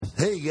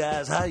Hey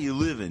guys, how you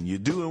living? You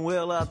doing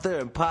well out there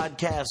in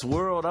podcast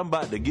world? I'm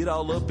about to get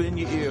all up in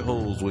your ear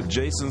holes with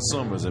Jason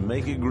Summers and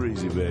make it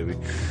greasy, baby.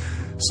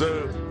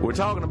 So, we're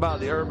talking about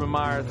the Urban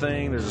Meyer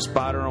thing. There's a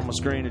spider on my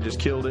screen that just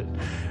killed it.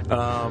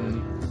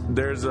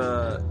 There's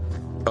a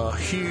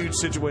huge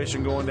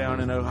situation going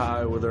down in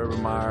Ohio with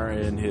Urban Meyer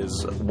and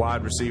his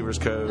wide receivers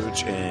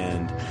coach,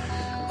 and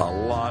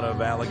a lot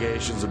of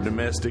allegations of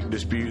domestic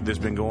dispute that's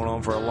been going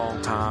on for a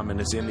long time, and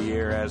it's in the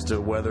air as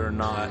to whether or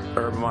not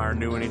Urban Meyer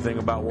knew anything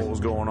about what was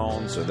going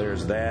on. So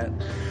there's that,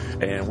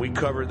 and we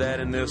covered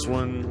that in this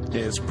one.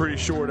 It's a pretty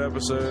short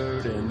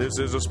episode, and this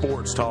is a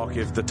sports talk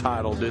if the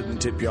title didn't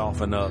tip you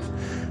off enough.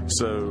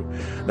 So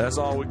that's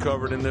all we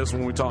covered in this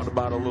one. We talked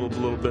about a little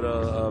bit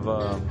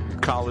of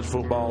college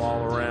football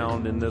all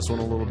around in this one,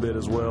 a little bit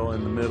as well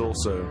in the middle.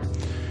 So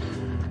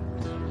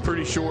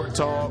pretty short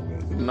talk.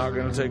 Not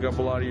going to take up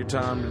a lot of your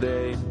time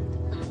today.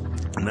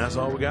 And that's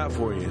all we got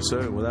for you.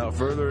 So without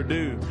further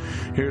ado,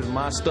 here's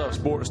My Stuff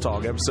Sports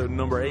Talk, episode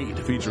number 8,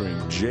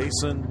 featuring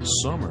Jason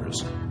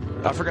Summers.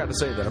 I forgot to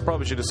say that. I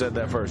probably should have said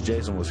that first.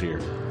 Jason was here.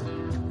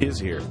 Is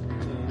here.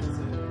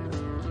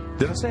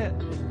 Did I say it?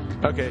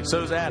 Okay,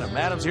 so is Adam.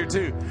 Adam's here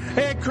too.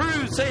 Hey,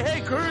 Cruz. Say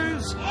hey,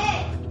 Cruz.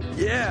 Hey.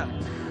 Yeah.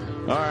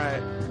 All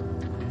right.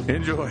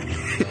 Enjoy.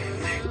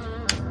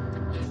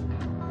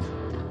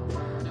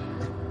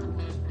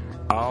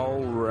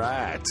 All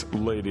right,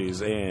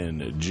 ladies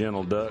and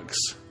gentle ducks.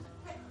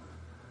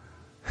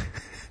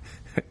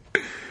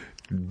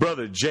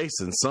 Brother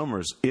Jason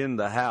Summers in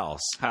the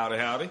house. Howdy,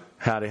 howdy.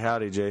 Howdy,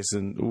 howdy,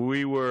 Jason.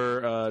 We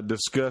were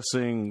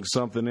discussing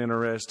something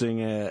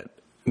interesting at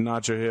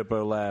Nacho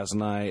Hippo last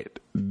night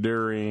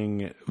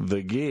during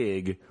the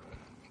gig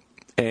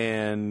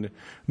and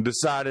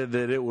decided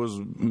that it was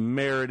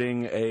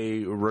meriting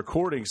a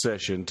recording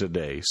session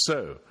today.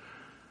 So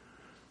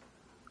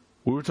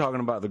we were talking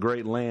about the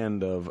great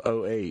land of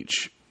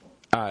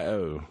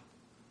OHIO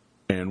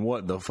and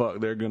what the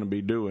fuck they're going to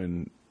be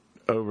doing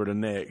over the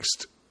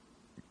next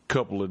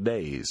couple of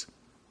days.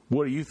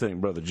 What do you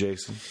think, Brother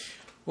Jason?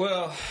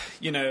 Well,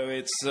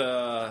 it's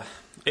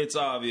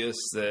obvious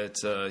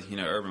that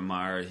Urban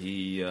Meyer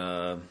he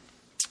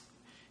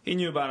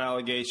knew about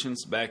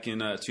allegations back in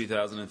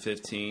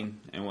 2015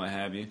 and what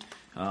have you.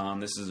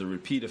 This is a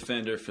repeat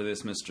offender for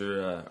this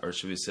Mr. or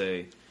should we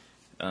say,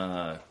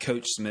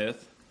 Coach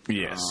Smith.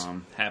 Yes.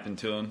 Happened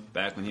to him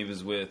back when he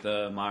was with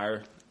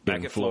Meyer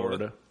back at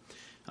Florida.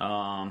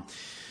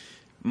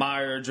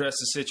 Meyer addressed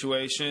the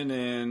situation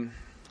and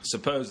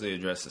supposedly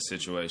addressed the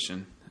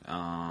situation.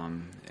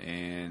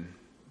 And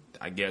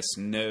I guess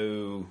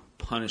no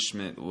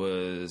punishment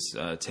was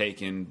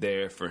taken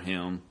there for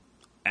him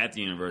at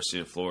the University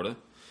of Florida.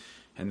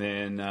 And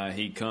then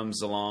he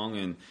comes along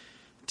and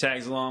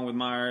tags along with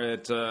Meyer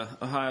at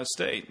Ohio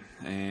State.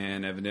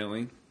 And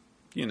evidently,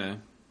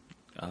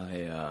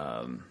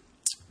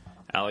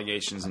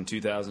 allegations in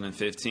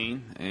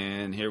 2015,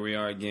 and here we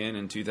are again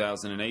in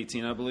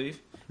 2018, I believe.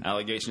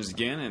 Allegations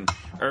again, and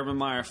Urban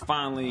Meyer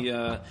finally,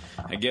 I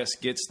guess,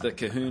 gets the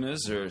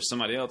kahunas, or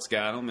somebody else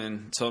got him,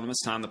 and told him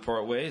it's time to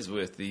part ways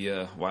with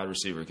the wide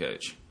receiver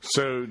coach.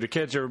 So to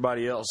catch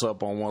everybody else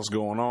up on what's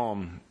going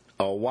on,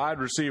 a wide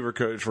receiver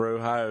coach for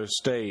Ohio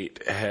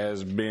State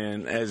has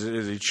been, is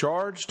he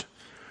charged?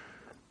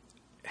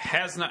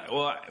 Has not.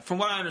 Well, from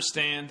what I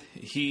understand,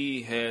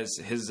 he has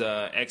his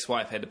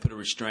ex-wife had to put a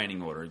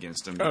restraining order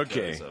against him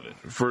because of it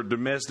for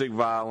domestic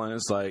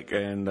violence.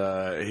 And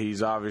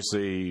he's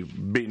obviously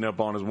beating up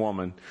on his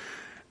woman.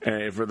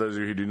 And for those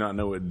of you who do not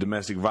know what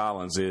domestic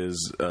violence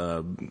is,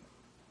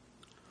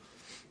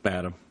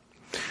 Adam.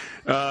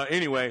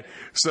 Anyway,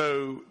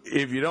 so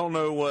if you don't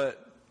know what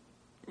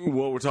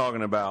we're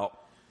talking about.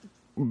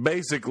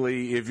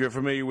 Basically, if you're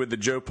familiar with the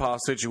Joe Pa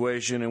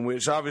situation, in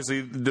which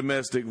obviously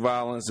domestic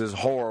violence is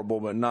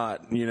horrible, but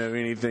not,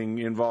 anything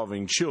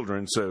involving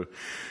children. So,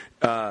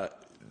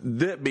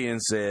 that being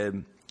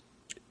said,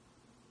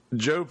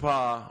 Joe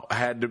Pa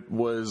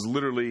was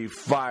literally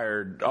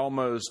fired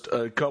almost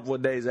a couple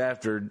of days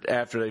after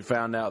they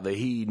found out that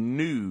he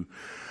knew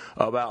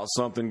about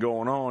something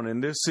going on.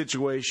 And this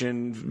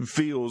situation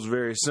feels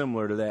very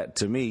similar to that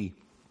to me.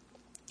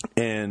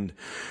 And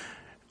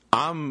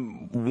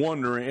I'm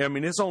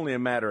wondering, it's only a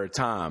matter of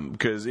time,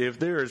 because if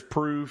there is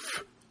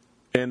proof,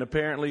 and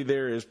apparently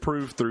there is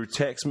proof through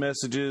text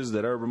messages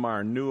that Urban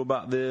Meyer knew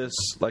about this,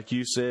 like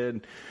you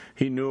said,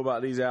 he knew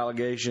about these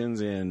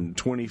allegations in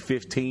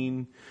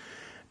 2015,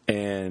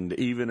 and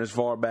even as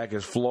far back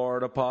as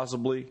Florida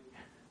possibly.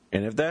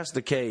 And if that's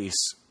the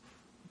case,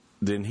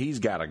 then he's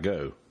got to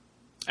go.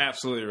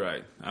 Absolutely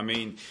right.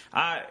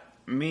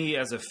 Me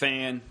as a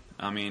fan,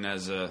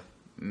 as a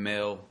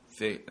male,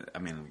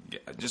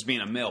 just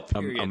being a male,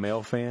 period. A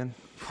male fan?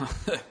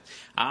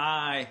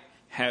 I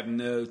have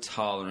no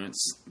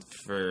tolerance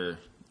for,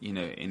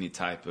 any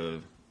type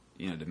of,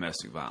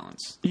 domestic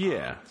violence.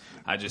 Yeah.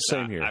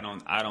 Same here.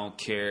 I don't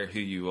care who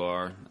you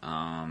are.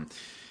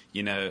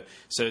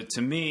 So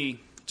to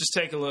me, just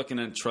take a look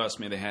and trust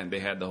me, they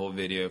had the whole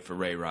video for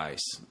Ray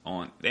Rice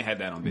on. They had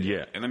that on video.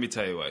 Yeah. And let me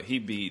tell you what, he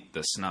beat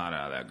the snot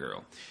out of that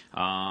girl.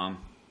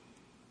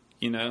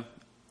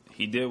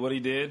 he did what he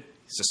did.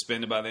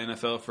 Suspended by the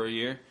NFL for a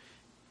year.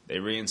 They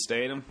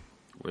reinstate him.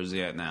 Where's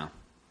he at now?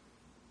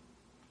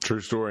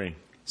 True story.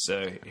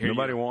 So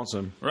nobody wants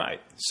him. Right.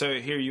 So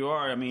here you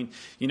are. I mean,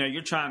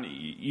 you're trying to,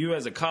 you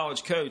as a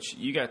college coach,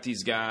 you got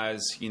these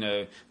guys,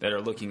 that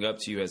are looking up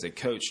to you as a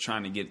coach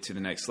trying to get to the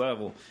next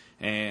level.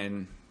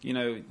 And,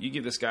 you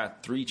give this guy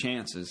 3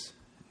 chances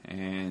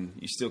and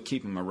you still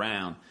keep him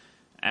around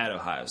at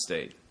Ohio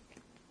State.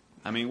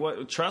 I mean,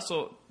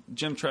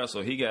 Jim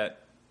Tressel, he got,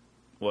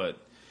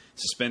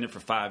 suspended for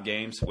 5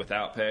 games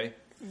without pay?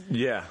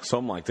 Yeah,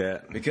 something like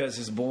that. Because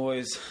his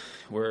boys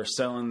were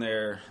selling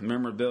their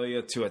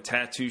memorabilia to a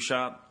tattoo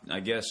shop,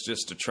 I guess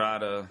just to try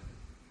to,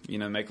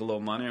 make a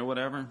little money or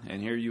whatever.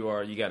 And here you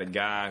are, you got a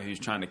guy who's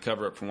trying to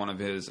cover up for one of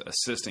his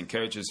assistant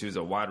coaches who's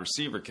a wide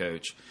receiver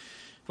coach,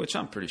 which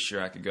I'm pretty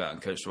sure I could go out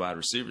and coach the wide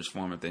receivers for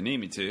him if they need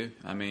me to.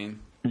 I mean...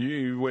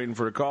 You waiting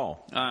for the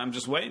call. I'm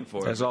just waiting for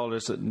it. That's all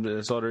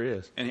there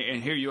is.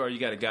 And here you are. You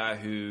got a guy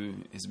who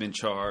has been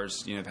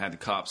charged. Had the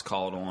cops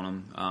called on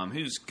him.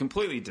 Who's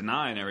completely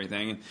denying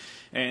everything.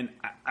 And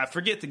I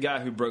forget the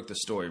guy who broke the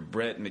story,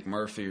 Brett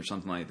McMurphy or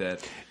something like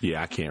that.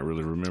 Yeah, I can't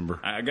really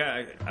remember. I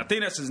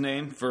think that's his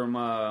name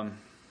from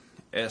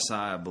SI,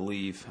 I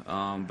believe.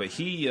 But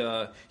he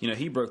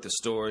broke the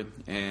story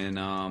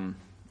and.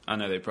 I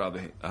know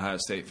Ohio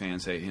State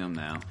fans hate him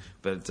now,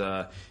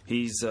 but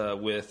he's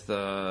with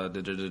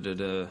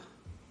the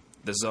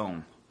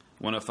Zone,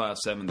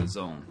 105.7 The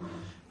Zone.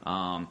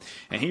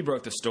 And he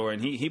broke the story,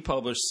 and he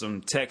published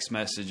some text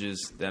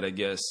messages that I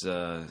guess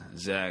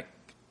Zach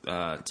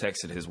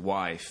texted his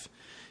wife,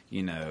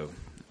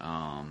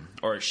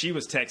 or she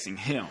was texting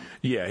him.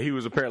 Yeah, he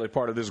was apparently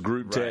part of this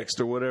group text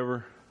or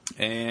whatever.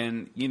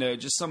 And,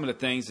 just some of the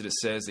things that it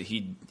says that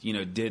he,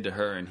 did to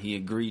her and he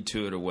agreed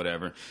to it or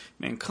whatever.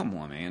 Man, come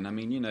on, man. I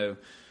mean,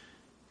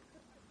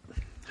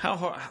 how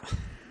hard...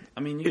 I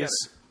mean,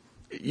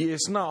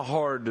 it's not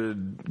hard to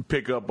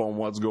pick up on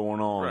what's going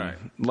on. Right.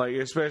 Like,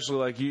 especially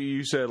like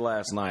you said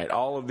last night,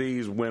 all of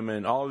these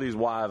women, all of these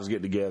wives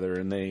get together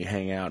and they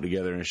hang out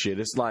together and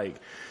shit. It's like,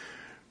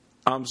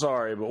 I'm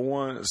sorry, but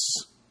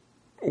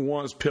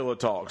once pillow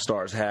talk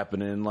starts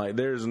happening, like,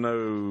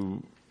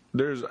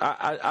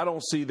 I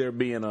don't see there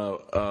being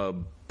a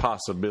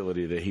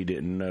possibility that he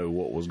didn't know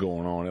what was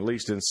going on, at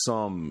least in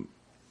some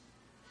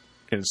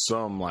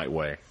like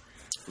way.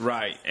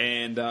 Right.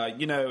 And,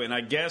 and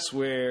I guess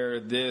where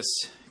this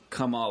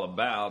come all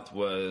about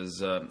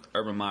was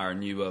Urban Meyer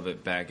knew of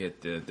it back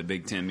at the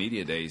Big Ten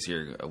Media Days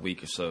here a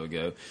week or so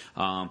ago.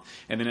 And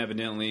then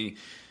evidently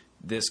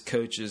this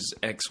coach's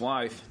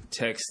ex-wife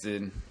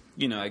texted,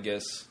 I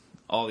guess,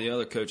 all the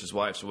other coaches'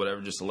 wives or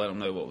whatever, just to let them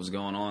know what was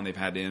going on. They've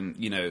had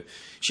to,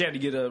 she had to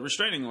get a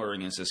restraining order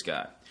against this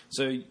guy.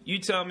 So you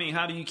tell me,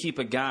 how do you keep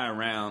a guy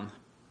around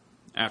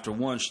after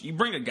once? You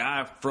bring a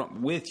guy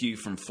with you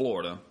from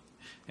Florida,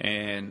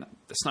 and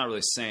that's not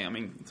really saying. I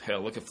mean,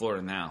 hell, look at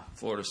Florida now.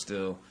 Florida's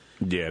still...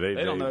 Yeah, they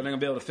don't know they're going to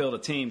be able to field a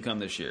team come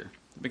this year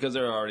because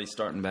they're already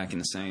starting back in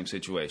the same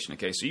situation.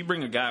 Okay, so you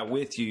bring a guy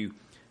with you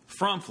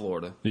from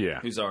Florida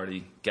who's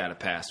already got a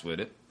pass with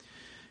it.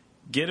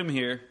 Get him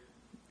here.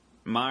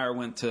 Meyer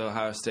went to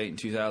Ohio State in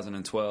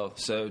 2012.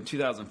 So in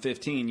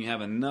 2015, you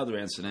have another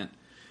incident.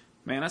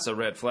 Man, that's a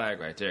red flag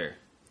right there.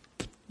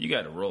 You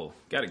got to roll.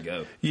 Got to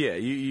go. Yeah,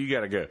 you got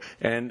to go.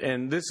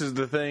 And this is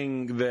the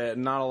thing that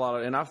not a lot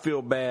of, and I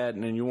feel bad,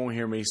 and you won't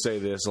hear me say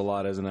this a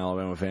lot as an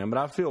Alabama fan, but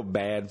I feel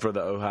bad for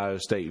the Ohio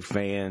State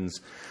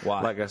fans.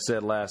 Why? Like I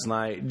said last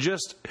night,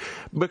 just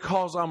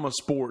because I'm a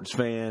sports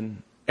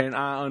fan. And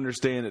I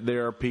understand that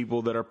there are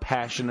people that are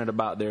passionate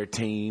about their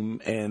team,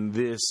 and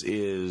this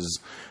is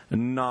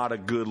not a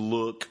good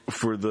look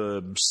for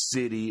the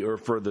city or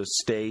for the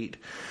state.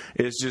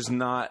 It's just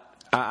not.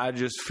 I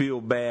just feel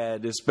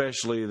bad,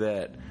 especially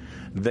that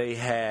they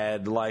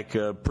had like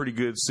a pretty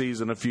good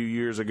season a few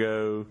years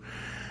ago,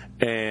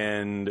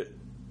 and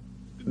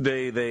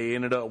they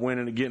ended up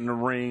getting a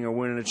ring or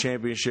winning a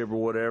championship or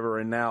whatever,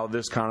 and now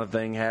this kind of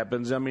thing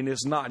happens. I mean,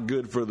 it's not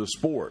good for the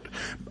sport.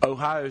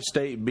 Ohio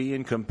State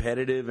being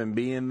competitive and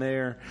being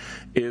there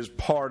is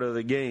part of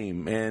the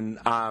game, and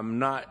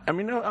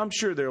I'm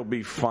sure they'll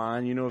be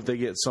fine, if they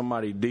get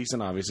somebody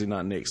decent, obviously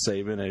not Nick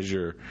Saban,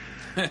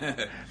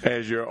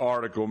 as your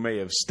article may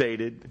have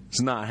stated.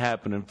 It's not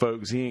happening,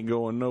 folks. He ain't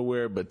going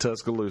nowhere but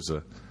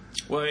Tuscaloosa.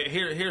 Well,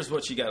 here's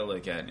what you got to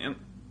look at. And,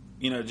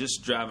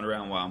 just driving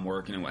around while I'm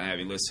working and what have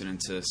you, listening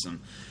to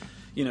some,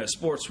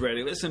 sports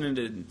radio,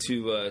 listening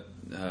to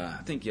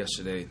I think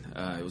yesterday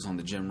it was on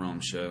the Jim Rome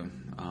show,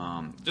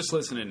 just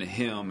listening to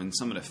him and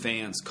some of the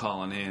fans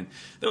calling in.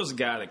 There was a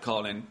guy that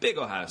called in, big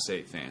Ohio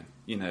State fan,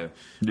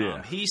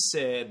 Yeah. He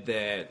said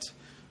that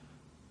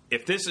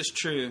if this is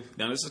true,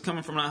 now this is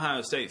coming from an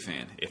Ohio State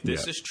fan, if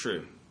this is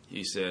true,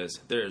 he says,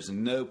 there's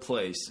no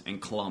place in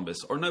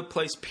Columbus or no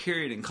place,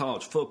 period, in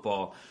college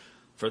football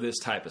for this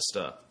type of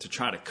stuff, to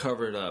try to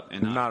cover it up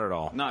and not at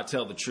all, not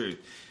tell the truth.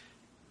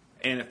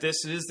 And if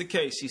this is the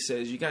case, he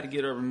says, you got to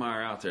get Urban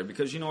Meyer out there,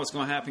 because you know what's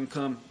going to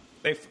happen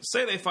they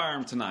fire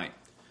him tonight.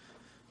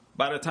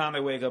 By the time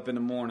they wake up in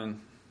the morning,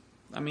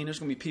 there's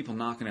going to be people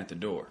knocking at the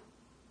door.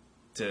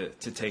 to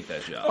take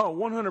that job. Oh,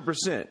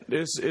 100%.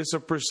 It's a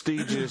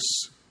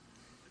prestigious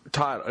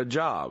a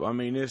job. I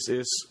mean, it's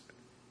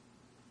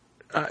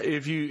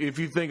if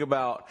you think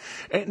about,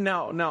 and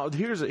now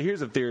here's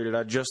a theory that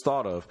I just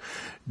thought of.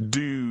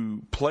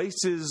 Do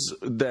places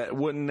that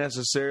wouldn't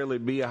necessarily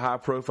be a high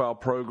profile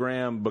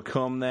program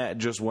become that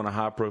just when a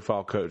high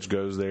profile coach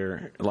goes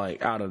there,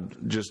 like out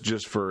of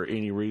just for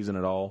any reason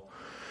at all?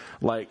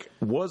 Like,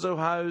 was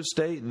Ohio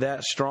State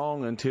that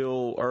strong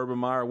until Urban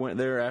Meyer went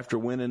there after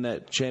winning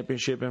that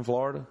championship in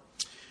Florida?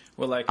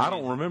 Well, I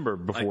don't remember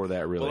before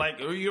that, really.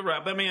 Well, you're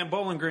right. But, man,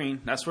 Bowling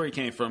Green, that's where he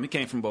came from. He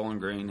came from Bowling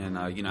Green, and,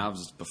 I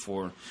was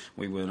before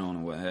we went on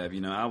and what have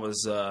you.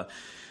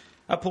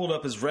 I pulled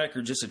up his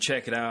record just to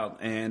check it out,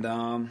 and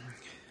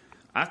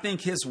I think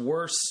his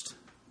worst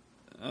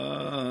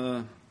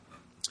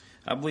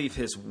I believe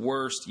his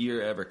worst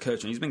year ever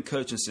coaching. He's been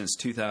coaching since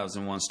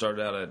 2001,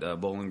 started out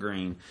at Bowling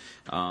Green.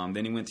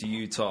 Then he went to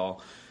Utah.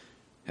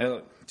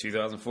 Hell,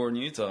 2004 in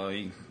Utah,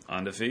 he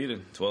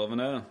undefeated,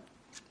 12-0.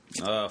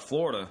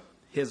 Florida,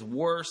 his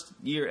worst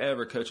year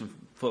ever coaching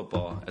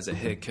football as a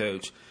head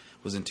coach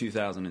was in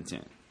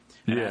 2010.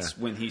 And that's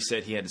when he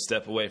said he had to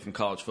step away from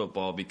college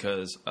football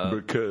because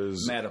of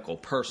medical,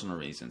 personal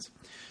reasons.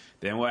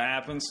 Then what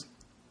happens?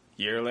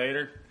 Year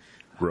later,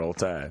 Roll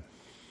Tide.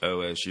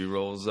 OSU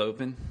rolls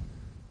open,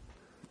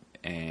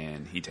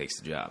 and he takes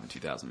the job in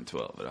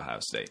 2012 at Ohio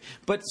State.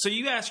 But so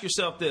you ask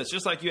yourself this,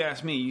 just like you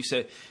asked me, you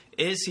said,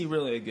 is he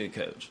really a good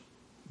coach?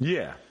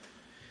 Yeah.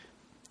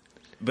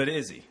 But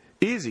is he?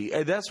 Easy.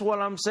 That's what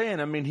I'm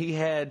saying. I mean, he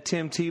had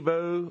Tim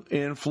Tebow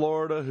in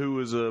Florida, who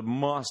was a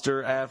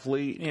monster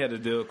athlete. He had to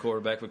do a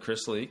quarterback with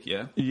Chris Leak,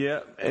 yeah. Yeah,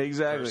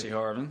 exactly. Percy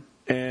Harvin.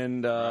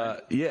 And,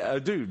 yeah,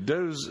 dude,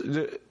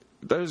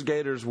 those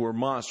Gators were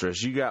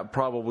monstrous. You got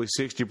probably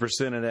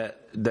 60% of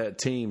that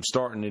team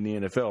starting in the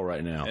NFL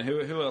right now. And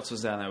who else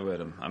was down there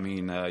with him? I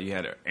mean, you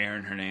had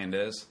Aaron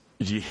Hernandez.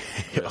 Yeah.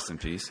 Rest in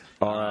peace.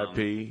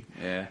 R.I.P.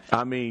 Yeah.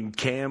 I mean,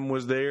 Cam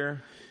was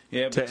there.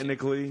 Yeah,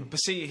 technically. But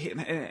see,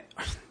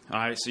 all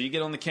right, so you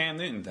get on the Cam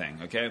Newton thing,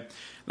 okay?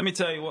 Let me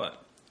tell you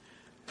what.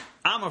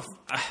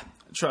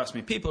 Trust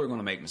me, people are going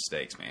to make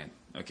mistakes, man,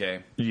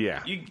 okay?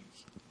 Yeah.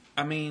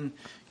 Being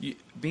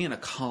a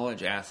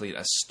college athlete,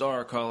 a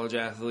star college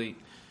athlete,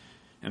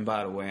 and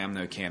by the way, I'm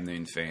no Cam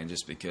Newton fan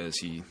just because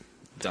he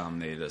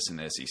dominated us in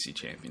the SEC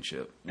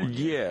championship.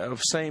 Yeah,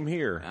 same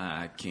here.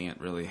 I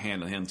can't really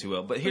handle him too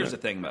well. But here's the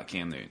thing about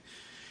Cam Newton.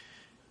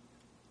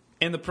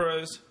 In the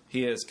pros,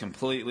 he has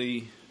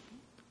completely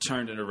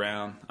turned it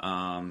around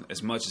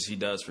as much as he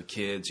does for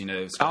kids,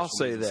 I'll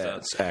say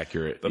that's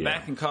accurate. But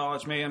back in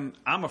college, man,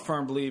 I'm a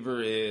firm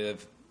believer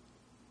if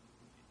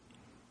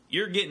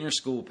you're getting your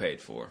school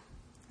paid for,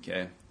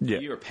 okay? Yeah.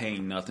 You're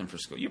paying nothing for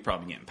school. You're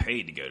probably getting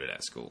paid to go to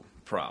that school,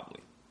 probably.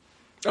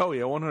 Oh,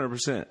 yeah,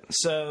 100%.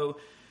 So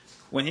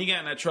when he got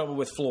in that trouble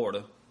with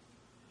Florida,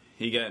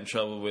 he got in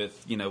trouble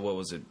with, what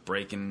was it,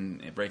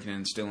 breaking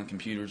and stealing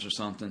computers or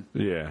something?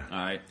 Yeah. All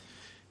right.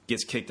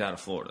 Gets kicked out of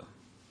Florida.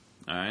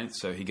 All right,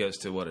 so he goes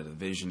to, a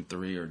Division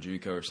III or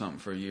JUCO or something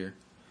for a year.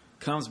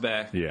 Comes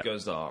back,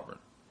 goes to Auburn.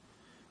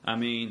 I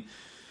mean,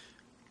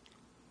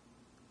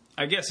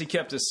 I guess he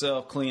kept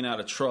himself clean out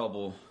of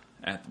trouble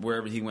at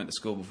wherever he went to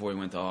school before he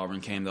went to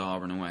Auburn, came to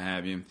Auburn and what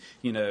have you.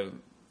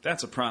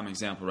 That's a prime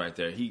example right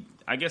there.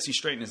 I guess he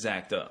straightened his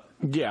act up.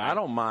 Yeah, I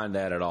don't mind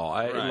that at all.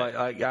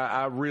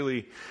 I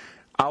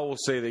will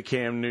say that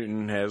Cam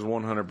Newton has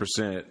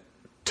 100%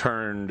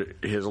 turned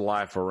his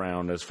life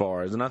around as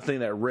far as, and I think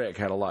that wreck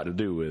had a lot to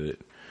do with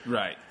it.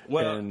 Right.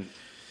 Well,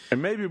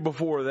 and maybe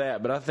before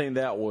that, but I think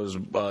that was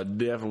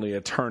definitely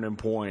a turning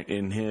point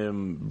in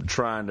him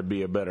trying to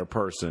be a better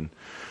person,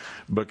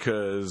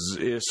 because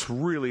it's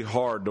really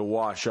hard to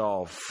wash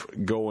off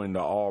going to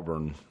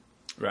Auburn.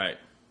 Right.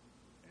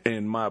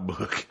 In my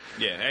book.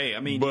 Yeah. Hey,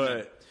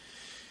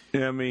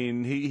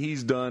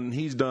 he's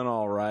done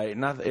all right,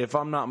 and if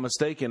I'm not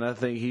mistaken, I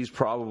think he's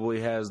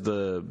probably has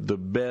the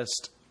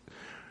best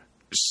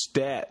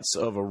stats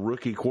of a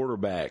rookie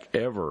quarterback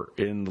ever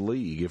in the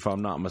league, if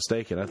I'm not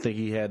mistaken. I think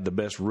he had the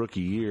best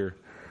rookie year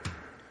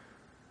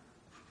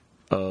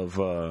of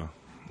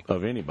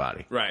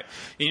anybody. Right.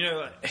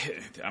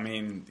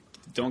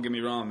 Don't get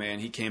me wrong, man.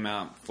 He came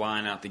out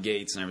flying out the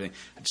gates and everything.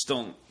 I just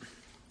don't.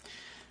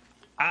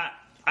 I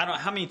don't.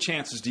 How many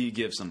chances do you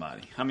give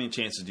somebody? How many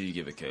chances do you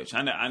give a coach?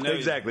 I know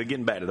exactly.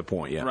 Getting back to the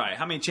point, yeah. Right.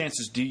 How many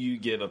chances do you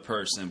give a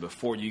person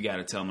before you got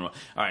to tell them? All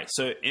right.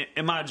 So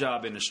in my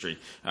job industry,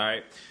 all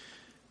right.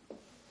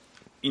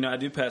 I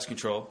do pest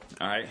control,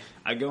 all right?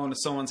 I go into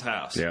someone's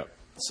house. Yep.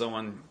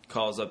 Someone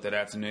calls up that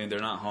afternoon. They're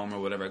not home or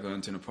whatever. I go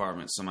into an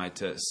apartment. Somebody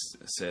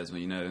says,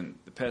 well,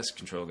 the pest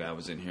control guy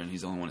was in here, and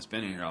he's the only one that's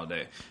been in here all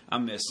day.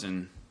 I'm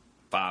missing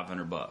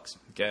 $500,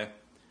 okay?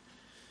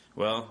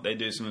 Well, they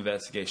do some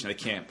investigation. They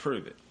can't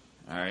prove it,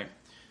 all right?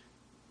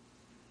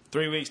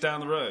 3 weeks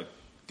down the road,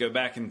 go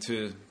back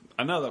into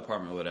another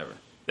apartment or whatever.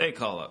 They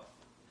call up.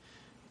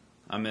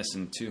 I'm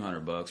missing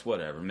 $200,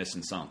 whatever,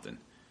 missing something.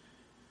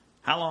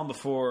 How long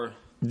before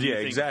Yeah,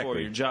 think exactly. For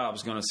your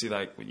job's going to see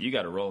like, well, you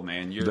got to roll,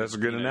 man. That's a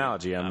good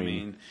analogy. I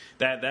mean,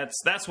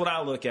 that's what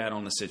I look at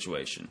on the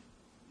situation.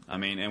 I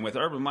mean, and with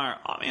Urban Meyer,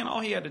 all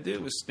he had to do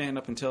was stand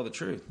up and tell the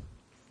truth.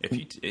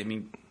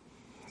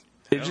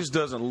 It just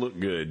doesn't look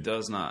good. It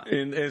does not.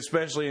 And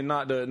especially,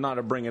 not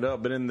to bring it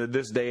up, but in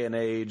this day and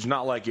age,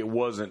 not like it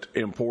wasn't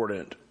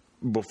important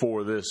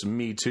before this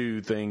Me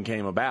Too thing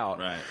came about.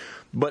 Right.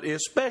 But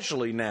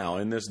especially now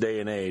in this day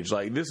and age,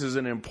 like this is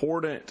an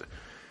important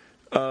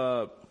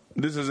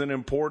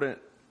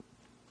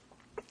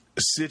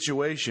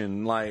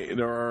situation. Like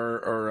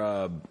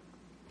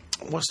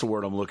what's the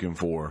word I'm looking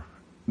for?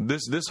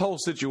 This whole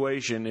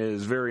situation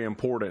is very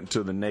important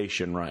to the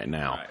nation right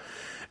now, right.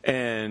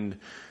 And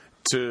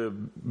to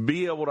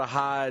be able to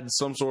hide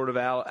some sort of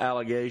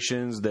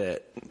allegations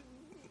that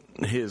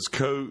his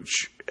coach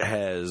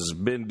has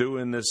been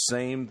doing this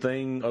same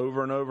thing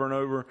over and over and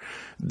over,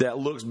 that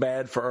looks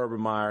bad for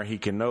Urban Meyer. He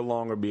can no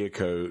longer be a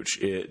coach.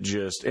 It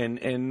just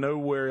and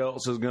nowhere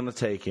else is going to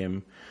take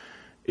him.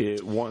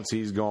 Once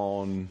he's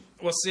gone.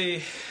 Well,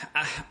 see,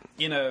 I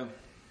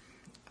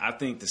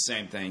think the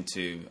same thing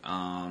too.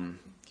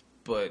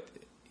 But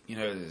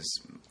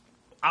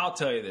I'll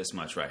tell you this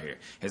much right here: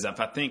 is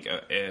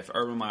if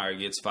Urban Meyer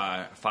gets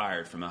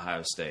fired from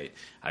Ohio State,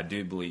 I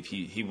do believe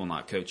he will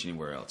not coach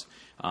anywhere else.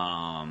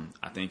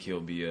 I think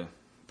he'll be a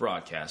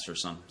broadcaster of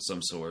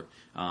some sort.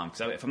 Because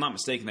if I'm not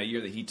mistaken, that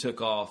year that he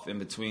took off in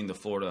between the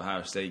Florida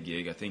Ohio State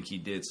gig, I think he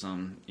did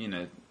some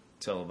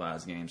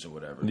televised games or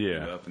whatever.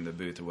 Yeah, up in the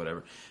booth or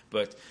whatever.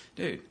 But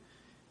dude,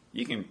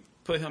 you can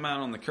put him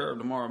out on the curb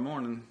tomorrow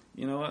morning.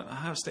 You know what?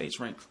 Ohio State's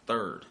ranked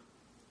third.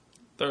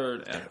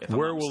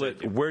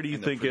 Where do you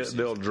think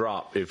they'll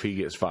drop if he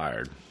gets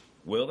fired?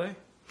 Will they?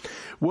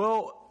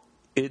 Well,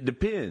 it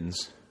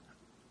depends.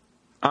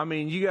 I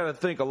mean, you got to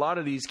think a lot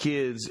of these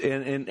kids,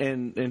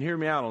 and hear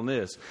me out on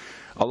this.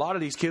 A lot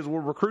of these kids were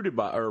recruited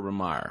by Urban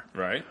Meyer,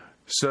 right?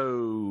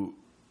 So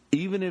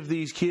even if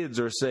these kids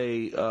are,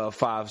 say, a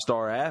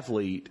 5-star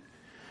athlete,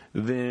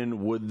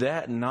 then would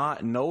that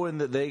not, knowing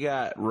that they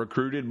got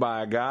recruited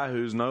by a guy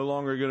who's no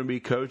longer going to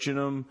be coaching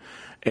them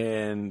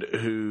and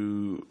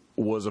who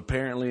was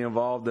apparently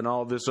involved in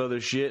all this other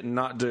shit, and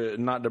not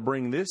to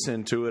bring this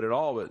into it at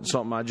all, but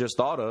something I just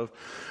thought of,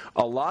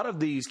 a lot of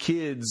these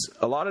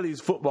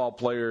football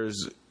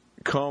players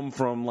come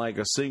from like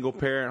a single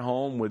parent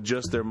home with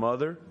just their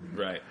mother.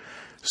 Right.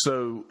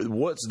 So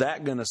what's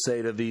that going to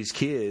say to these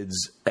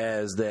kids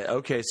as that,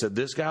 okay, so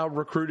this guy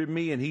recruited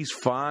me and he's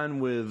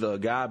fine with a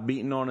guy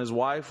beating on his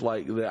wife?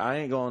 Like, I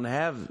ain't going to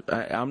have,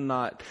 I'm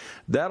not,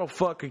 that'll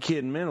fuck a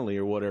kid mentally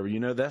or whatever.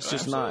 That's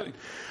just Absolutely.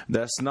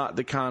 that's not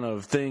the kind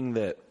of thing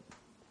that's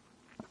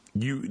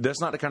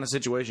not the kind of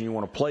situation you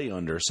want to play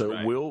under. So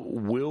right.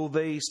 will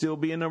they still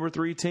be a number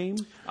 3 team?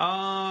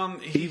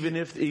 Even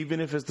if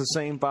it's the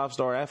same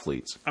 5-star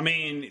athletes. I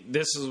mean,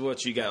 this is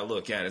what you got to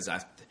look at.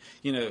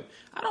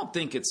 I don't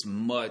think it's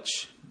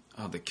much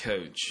of the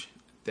coach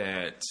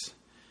that.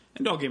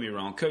 And don't get me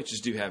wrong,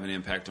 coaches do have an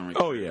impact on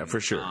recruiting. Oh yeah,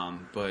 for sure.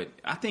 But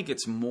I think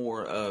it's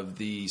more of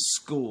the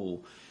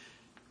school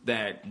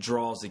that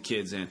draws the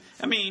kids in.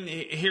 I mean,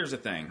 here's the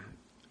thing.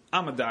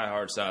 I'm a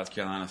diehard South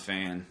Carolina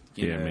fan.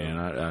 Man,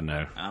 I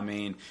know. I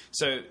mean,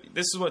 so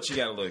this is what you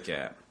got to look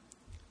at.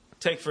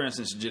 Take, for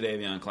instance,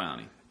 Jadeveon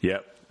Clowney.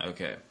 Yep.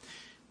 Okay.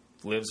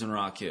 Lives in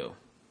Rock Hill.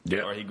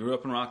 Yep. Or he grew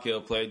up in Rock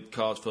Hill, played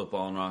college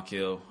football in Rock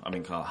Hill.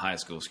 High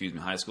school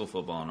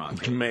football in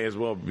Rock Hill. May as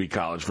well be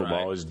college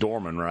football. Right. It's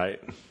Dorman,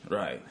 right?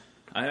 Right.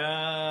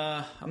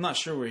 I'm not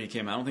sure where he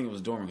came out. I don't think it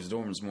was Dorman, because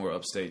Dorman's more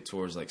upstate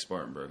towards like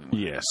Spartanburg.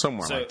 Yeah,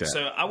 somewhere like that.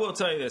 So I will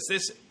tell you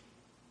this.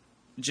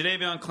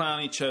 Jadeveon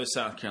Clowney chose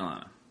South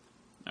Carolina.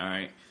 All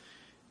right.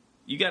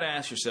 You got to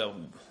ask yourself,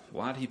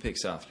 why did he pick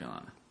South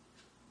Carolina?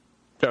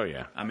 Oh,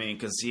 yeah. I mean,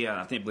 because he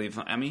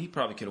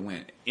probably could have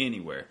went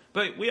anywhere.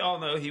 But we all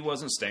know he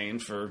wasn't staying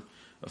for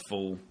a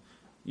full,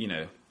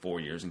 4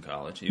 years in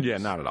college.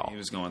 Not at all. He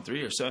was going 3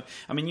 years. So,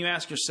 I mean, you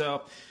ask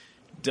yourself,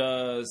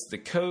 does the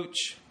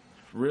coach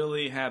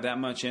really have that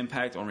much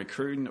impact on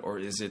recruiting, or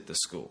is it the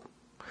school?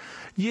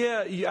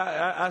 Yeah,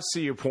 I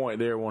see your point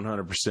there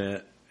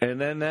 100%. And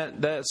then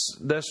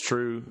that's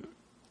true.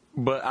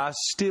 But I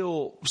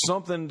still,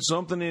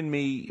 something in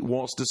me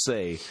wants to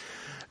say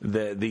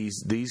that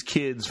these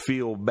kids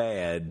feel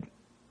bad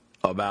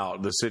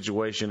about the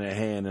situation at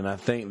hand, and I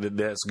think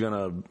that's going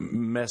to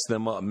mess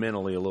them up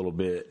mentally a little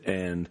bit,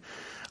 and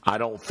I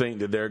don't think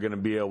that they're going to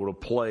be able to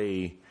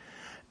play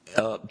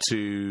up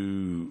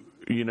to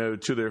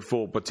their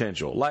full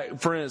potential. Like,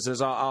 for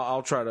instance,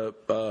 I'll try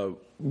to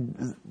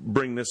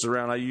bring this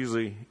around. I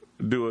usually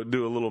do a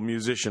little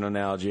musician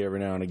analogy every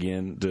now and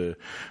again to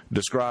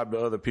describe to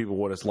other people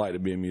what it's like to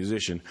be a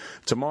musician.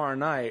 Tomorrow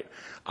night,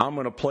 I'm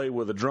going to play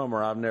with a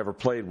drummer I've never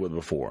played with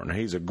before. And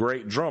he's a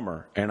great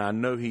drummer, and I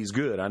know he's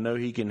good. I know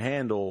he can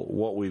handle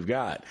what we've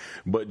got.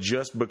 But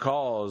just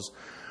because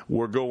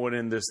we're going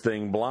in this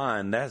thing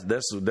blind, this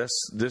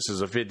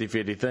is a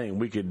 50-50 thing.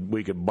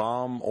 We could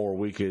bomb or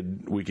we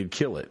could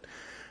kill it.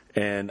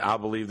 And I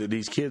believe that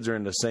these kids are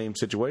in the same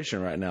situation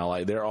right now.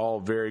 Like, they're all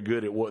very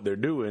good at what they're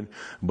doing,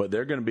 but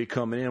they're going to be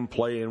coming in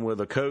playing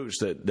with a coach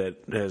that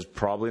has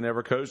probably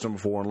never coached them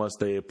before unless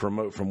they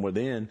promote from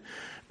within.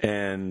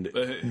 And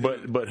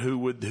but who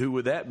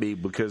would that be?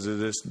 Because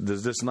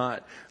does this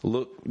not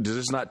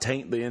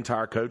taint the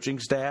entire coaching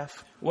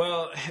staff?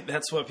 Well,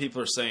 that's what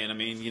people are saying. I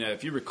mean,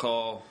 if you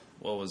recall,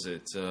 what was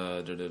it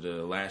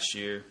last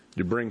year?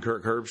 You bring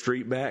Kirk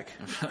Herbstreit back.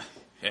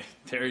 Hey,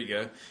 there you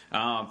go.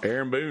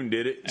 Aaron Boone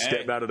did it.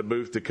 Stepped out of the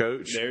booth to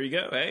coach. There you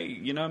go. Hey,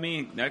 you know what I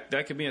mean?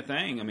 That could be a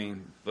thing. I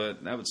mean,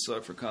 but that would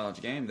suck for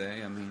College game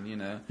day. I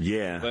mean,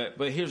 Yeah.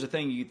 But here's the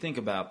thing you think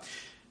about.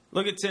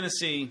 Look at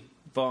Tennessee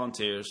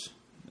Volunteers,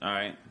 all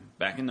right,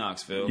 back in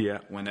Knoxville. Yeah.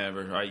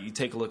 Whenever. All right, you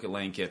take a look at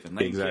Lane Kiffin.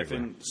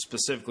 Kiffin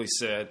specifically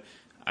said,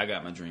 I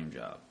got my dream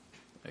job.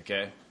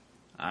 Okay?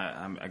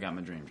 I got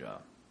my dream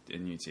job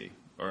in UT,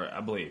 or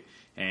I believe.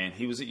 And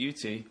he was at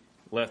UT,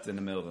 left in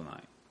the middle of the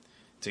night.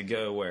 To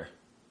go where?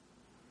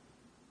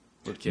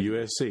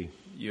 USC.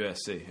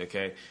 USC,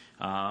 okay.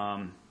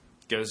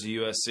 Goes to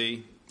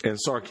USC. And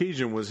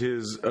Sarkisian was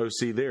his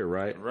OC there,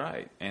 right?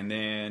 Right. And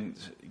then,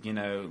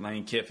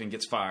 Lane Kiffin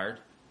gets fired.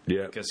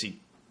 Yeah. Because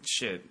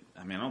I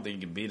don't think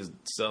he can beat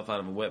himself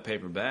out of a wet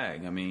paper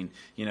bag. I mean,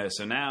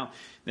 so now,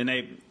 then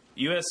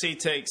USC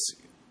takes,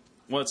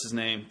 what's his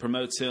name,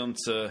 promotes him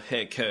to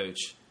head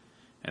coach.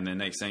 And then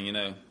next thing you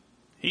know,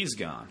 he's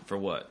gone. For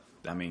what?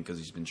 I mean, because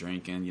he's been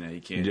drinking,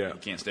 he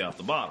can't stay off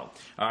the bottle.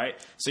 All right,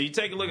 so you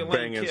take a look at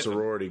Lane Kiffin. Banging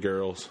sorority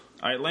girls.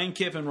 All right, Lane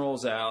Kiffin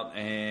rolls out,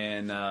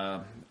 and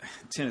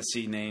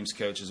Tennessee names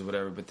coaches or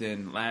whatever. But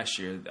then last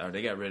year,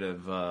 they got rid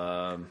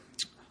of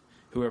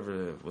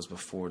whoever was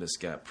before this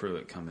guy,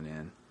 Pruitt, coming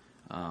in.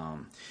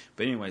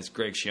 But anyways,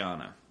 Greg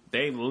Schiano.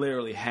 They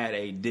literally had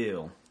a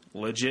deal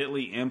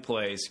legitimately in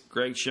place.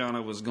 Greg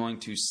Schiano was going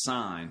to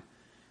sign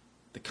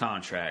the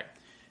contract,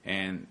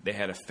 and they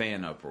had a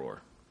fan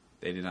uproar.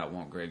 They did not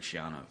want Greg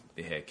Schiano,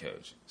 the head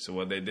coach. So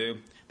what they do?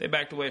 They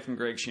backed away from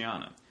Greg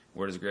Schiano.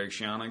 Where does Greg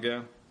Schiano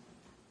go?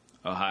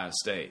 Ohio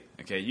State.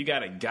 Okay, you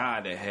got a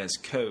guy that has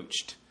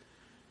coached.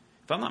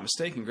 If I'm not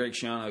mistaken, Greg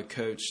Schiano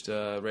coached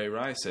Ray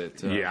Rice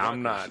at.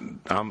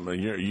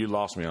 You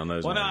lost me on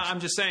those. Well, names. no, I'm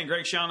just saying,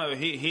 Greg Schiano.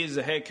 He's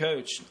the head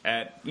coach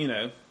at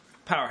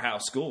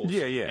powerhouse schools.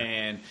 Yeah.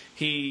 And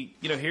he,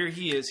 here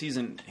he is.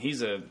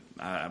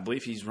 I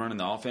believe he's running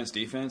the offense,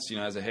 defense.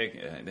 As the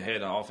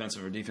head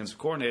offensive or defensive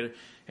coordinator.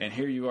 And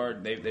here you are.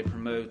 They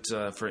promote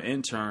for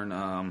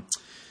intern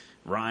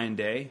Ryan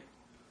Day.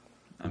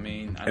 I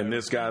mean, and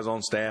this guy's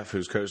on staff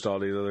who's coached all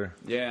these other.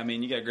 Yeah, I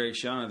mean, you got Greg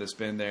Schiano that's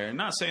been there. I'm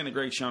not saying that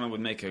Greg Schiano would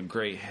make a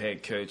great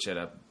head coach at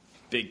a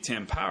Big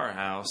Ten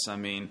powerhouse. I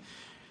mean,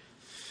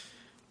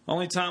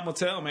 only time will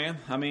tell, man.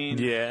 I mean,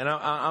 yeah, and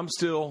I'm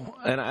still,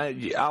 and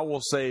I will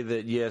say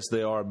that yes,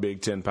 they are a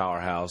Big Ten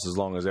powerhouse as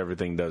long as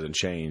everything doesn't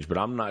change. But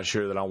I'm not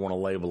sure that I want to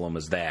label them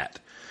as that.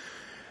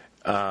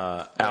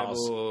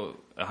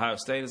 Ohio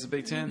State is a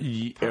Big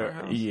Ten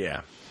powerhouse?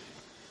 Yeah.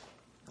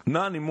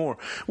 Not anymore.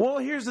 Well,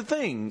 here's the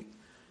thing.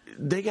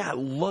 They got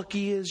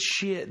lucky as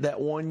shit that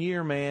one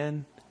year,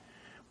 man.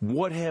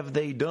 What have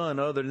they done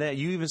other than that?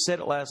 You even said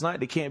it last night.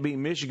 They can't beat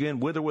Michigan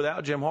with or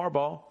without Jim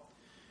Harbaugh.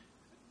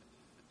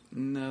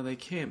 No, they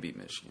can't beat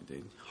Michigan,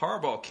 dude.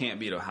 Harbaugh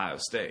can't beat Ohio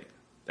State.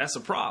 That's the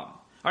problem.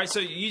 All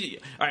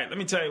right, let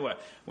me tell you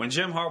what. When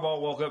Jim Harbaugh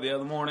woke up the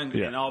other morning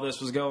and all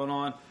this was going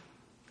on,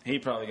 he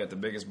probably got the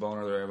biggest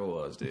boner there ever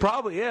was, dude.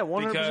 Probably, yeah,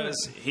 100%.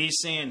 Because he's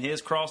seeing his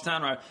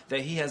crosstown rival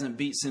that he hasn't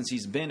beat since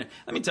he's been there.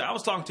 Let me tell you, I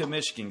was talking to a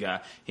Michigan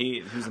guy.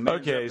 Who's a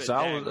okay,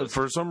 so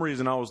for some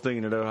reason I was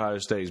thinking that Ohio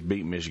State's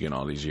beat Michigan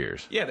all these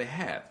years. Yeah, they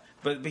have.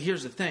 But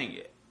here's the thing.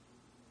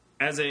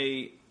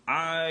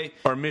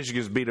 Or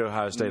Michigan's beat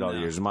Ohio State all the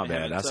years. My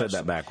bad. I said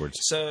that backwards.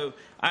 So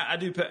I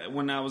do.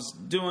 When I was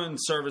doing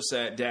service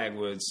at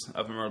Dagwoods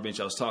up in Myrtle Beach,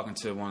 I was talking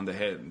to one of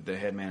the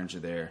head manager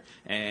there,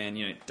 and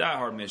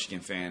diehard Michigan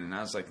fan. And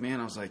I was like,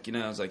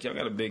 y'all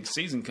got a big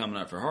season coming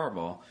up for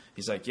Harbaugh.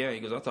 He's like, yeah.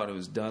 He goes, I thought it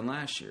was done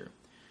last year.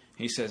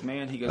 He says,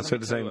 man. He goes, I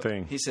said the same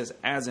thing. He says,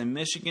 as a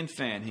Michigan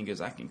fan, he goes,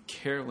 I can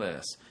care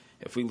less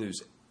if we lose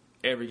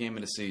every game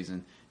of the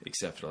season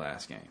except for the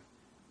last game.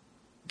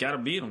 Got to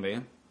beat them,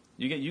 man.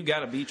 You got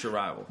to beat your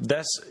rival.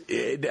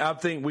 I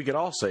think we could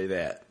all say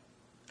that.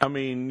 I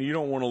mean, you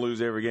don't want to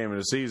lose every game of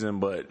the season,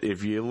 but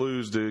if you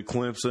lose to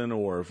Clemson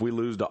or if we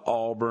lose to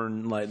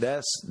Auburn,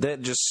 that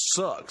just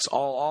sucks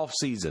all off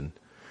season.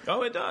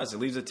 Oh, it does. It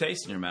leaves a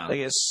taste in your mouth.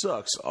 It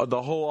sucks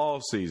the whole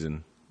off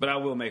season. But I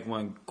will make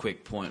one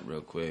quick point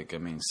real quick. I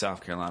mean,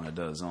 South Carolina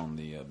does own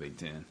the Big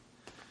Ten.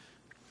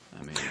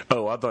 I mean,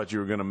 I thought you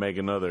were going to make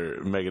another.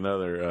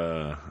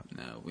 No,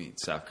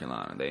 South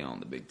Carolina. They own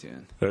the Big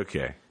Ten.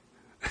 Okay.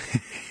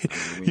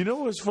 You know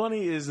what's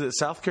funny is that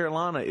South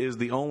Carolina is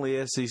the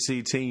only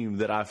SEC team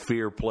that I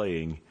fear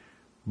playing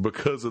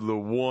because of that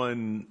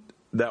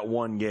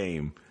one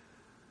game.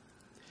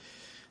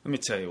 Let me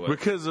tell you what.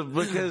 Because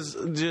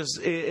just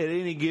at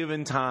any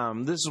given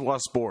time, this is why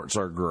sports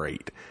are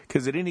great.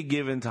 Because at any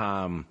given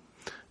time,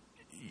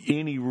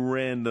 any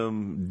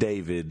random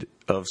David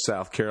of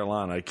South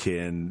Carolina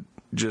can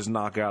just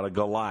knock out a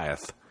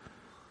Goliath.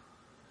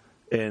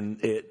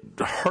 And it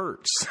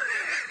hurts.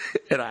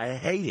 And I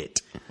hate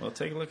it. Well,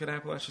 take a look at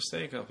Appalachian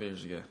State a couple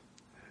years ago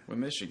with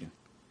Michigan.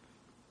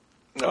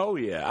 Oh,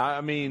 yeah.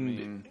 I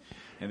mean,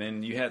 and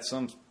then you had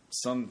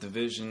some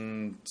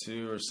Division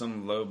II or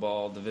some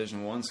low-ball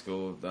Division I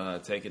school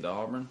take it to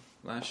Auburn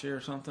last year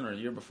or something, or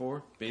the year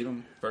before, beat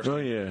them first. Oh,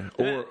 yeah.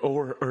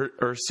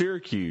 Or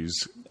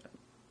Syracuse.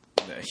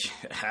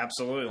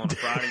 Absolutely, on a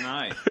Friday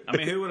night. I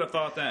mean, who would have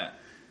thought that?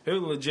 Who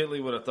legitimately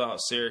would have thought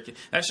Syracuse?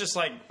 That's just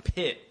like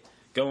Pitt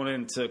going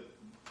into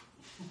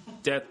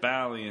Death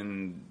Valley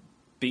and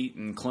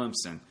beating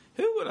Clemson.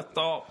 Who would have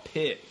thought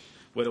Pitt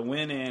would have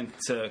went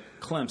into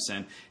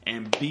Clemson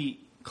and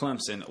beat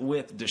Clemson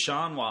with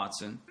Deshaun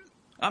Watson?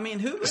 I mean,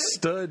 who?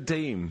 Stud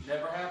team.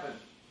 Never happened.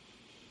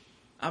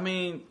 I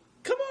mean,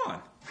 come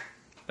on.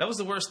 That was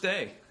the worst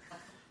day.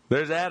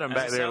 There's Adam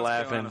back there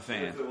laughing.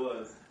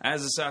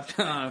 As a South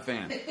Carolina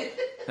fan,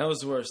 that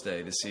was the worst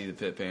day to see the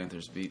Pitt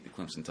Panthers beat the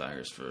Clemson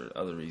Tigers for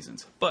other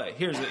reasons. But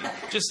here's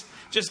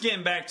just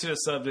getting back to the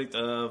subject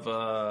of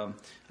the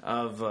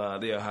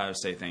Ohio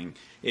State thing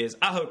is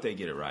I hope they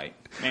get it right.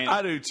 Man,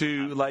 I do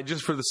too. Like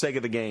just for the sake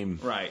of the game,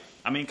 right?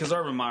 I mean, because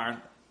Urban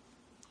Meyer.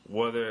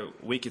 Whether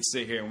we could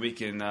sit here and we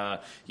can,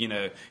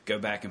 go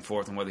back and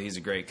forth on whether he's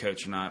a great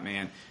coach or not,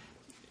 man,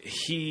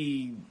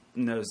 he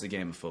knows the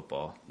game of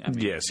football. I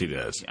mean, yes, he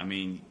does. I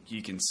mean,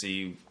 you can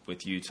see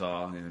with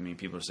Utah, and I mean,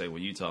 people say,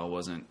 well, Utah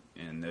wasn't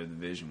in no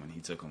division when he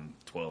took them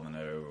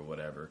 12-0 or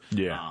whatever.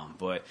 Yeah.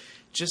 But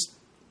just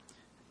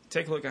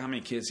take a look at how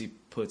many kids he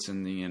puts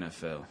in the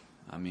NFL.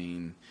 I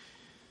mean,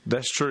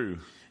 that's true.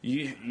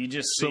 You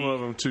just see, some of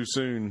them too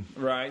soon,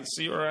 right?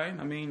 See, right?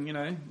 I mean,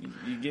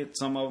 you get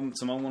some of them.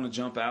 Some of them want to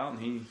jump out, and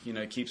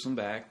he, keeps them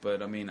back.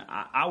 But I mean,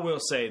 I will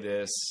say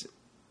this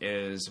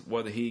is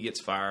whether he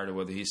gets fired or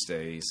whether he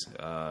stays,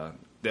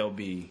 they'll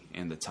be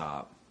in the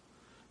top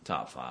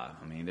 5. I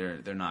mean,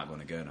 they're not going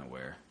to go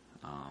nowhere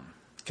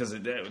because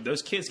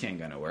those kids can't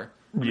go nowhere.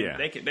 I mean, yeah,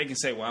 they can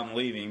say, well, I'm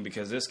leaving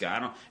because this guy.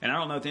 I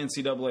don't know if the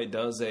NCAA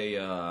does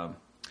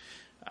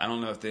I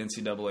don't know if the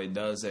NCAA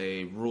does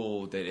a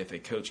rule that if a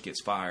coach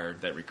gets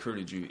fired that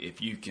recruited you,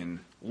 if you can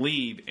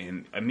leave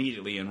and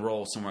immediately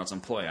enroll somewhere else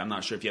and play. I'm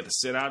not sure if you have to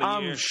sit out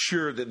a year. I'm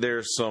sure that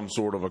there's some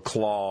sort of a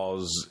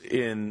clause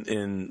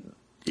in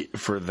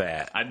for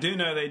that. I do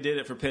know they did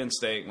it for Penn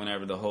State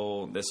whenever this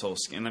whole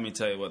and let me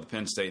tell you what, the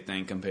Penn State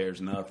thing compares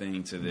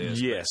nothing to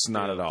this. Yes,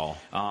 not at all.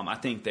 I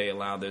think they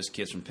allowed those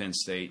kids from Penn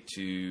State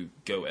to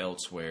go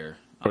elsewhere.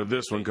 Or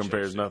this one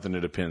compares nothing to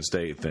the Penn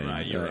State thing.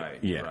 Right, you're right.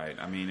 Yeah. You're right.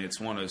 I mean, it's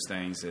one of those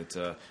things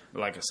that,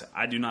 like I said,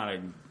 I do not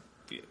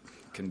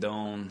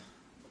condone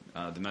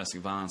domestic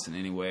violence in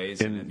any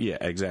ways. Yeah,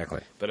 exactly.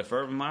 But if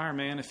Urban Meyer,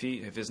 man, if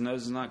his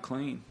nose is not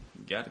clean,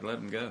 you got to let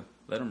him go.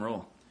 Let him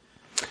roll.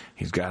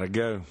 He's got to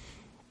go.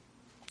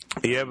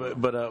 Yeah,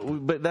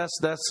 but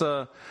that's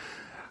like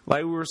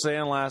we were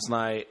saying last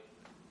night.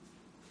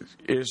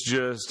 It's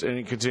just,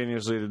 and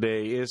continuously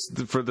today, it's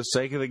for the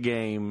sake of the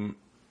game.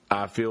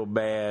 I feel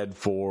bad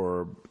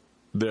for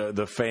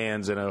the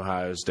fans in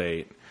Ohio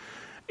State,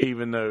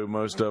 even though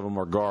most of them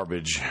are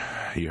garbage.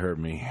 You heard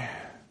me.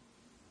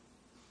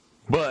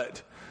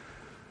 But,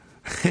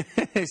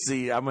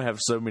 see, I'm going to have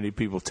so many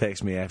people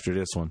text me after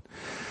this one.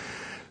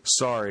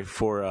 Sorry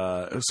for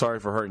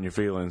hurting your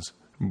feelings.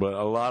 But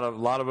a lot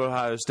of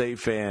Ohio State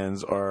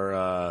fans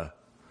are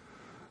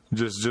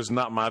just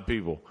not my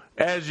people.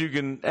 As you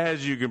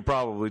can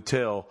probably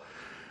tell,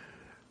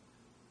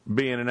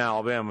 being an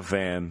Alabama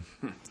fan,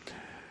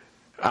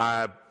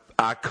 I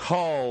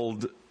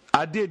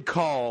did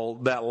call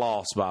that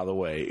loss, by the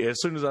way.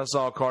 As soon as I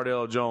saw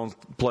Cardale Jones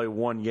play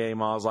one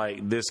game, I was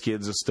like, this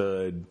kid's a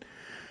stud.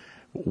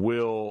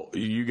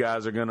 You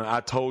guys are going to,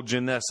 I told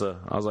Janessa,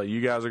 I was like, you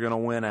guys are going to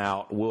win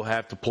out. We'll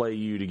have to play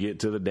you to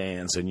get to the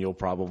dance, and you'll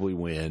probably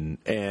win.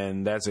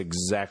 And that's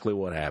exactly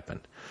what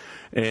happened.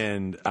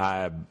 And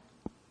I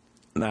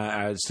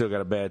still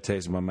got a bad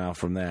taste in my mouth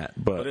from that.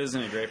 But isn't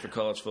it great for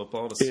college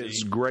football to see?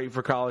 It's great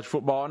for college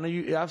football.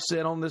 And I've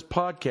said on this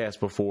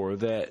podcast before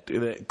that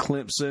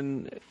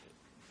Clemson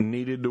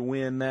needed to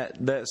win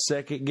that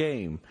second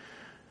game.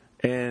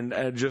 And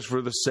just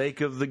for the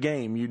sake of the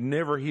game, you'd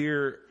never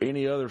hear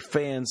any other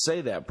fan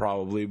say that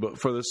probably. But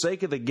for the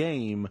sake of the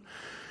game,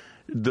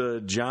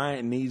 the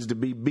Giant needs to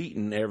be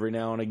beaten every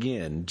now and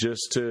again.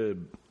 Just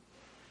to,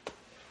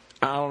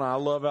 I don't know, I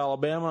love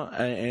Alabama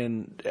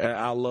and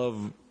I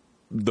love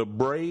the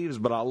Braves,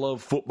 but I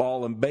love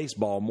football and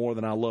baseball more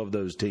than I love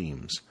those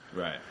teams.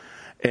 Right.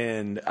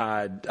 And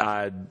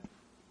I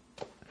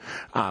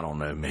don't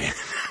know, man.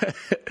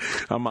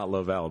 I might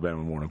love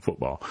Alabama more than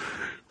football,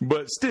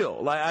 but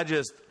still, like I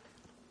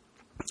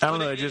don't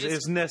know.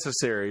 It's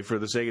necessary for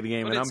the sake of the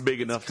game, and I'm big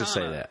enough to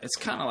say that. It's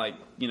kind of like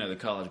the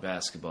college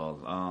basketball.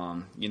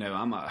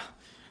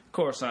 Of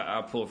course,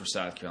 I pull for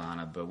South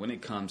Carolina, but when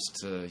it comes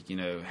to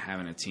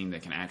having a team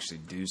that can actually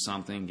do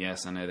something,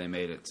 yes, I know they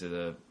made it to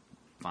the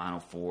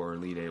Final Four,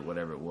 Elite Eight,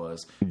 whatever it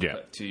was,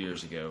 2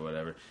 years ago or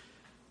whatever.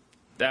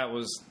 that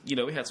was,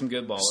 we had some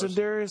good ballers. So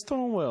Darius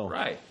Thornwell.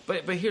 Right.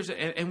 But here's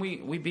and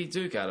we beat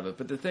Duke out of it.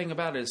 But the thing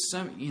about it is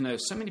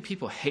so many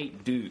people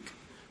hate Duke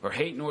or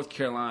hate North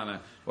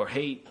Carolina or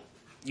hate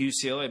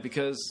UCLA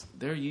because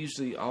they're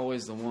usually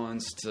always the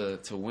ones to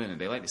win it.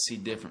 They like to see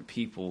different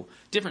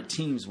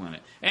teams win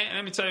it. And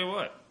let me tell you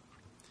what.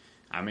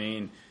 I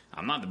mean,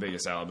 I'm not the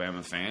biggest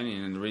Alabama fan,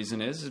 and the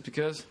reason is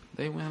because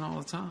they win all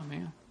the time,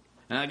 man.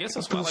 And I guess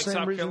that's why I like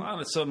South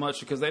Carolina so much,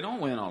 because they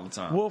don't win all the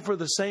time. Well, for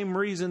the same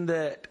reason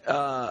that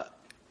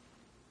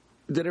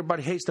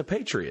everybody hates the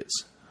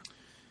Patriots.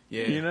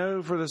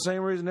 Yeah. For the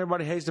same reason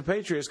everybody hates the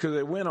Patriots, because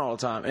they win all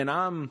the time. And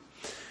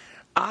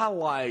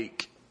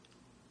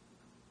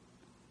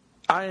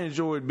I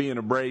enjoyed being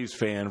a Braves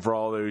fan for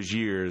all those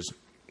years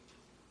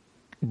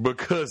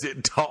because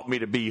it taught me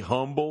to be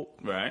humble,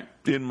 right,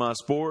 in my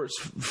sports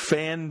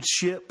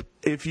fanship,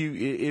 if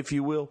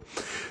you will,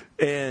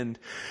 and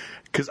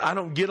because I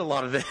don't get a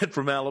lot of that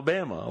from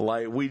Alabama.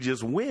 Like, we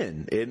just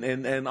win,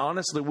 and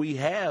honestly, we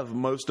have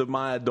most of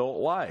my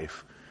adult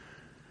life.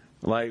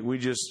 Like,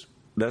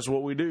 that's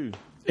what we do,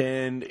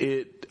 and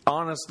it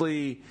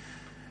honestly,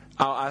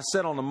 I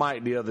said on the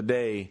mic the other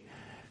day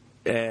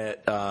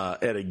at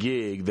a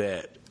gig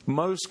that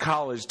most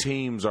college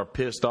teams are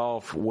pissed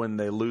off when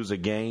they lose a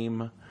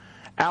game.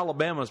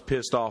 Alabama's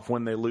pissed off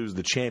when they lose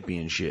the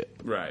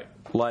championship. Right.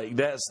 Like,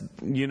 that's,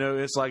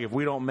 it's like if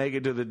we don't make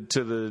it to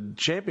the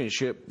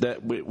championship,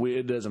 that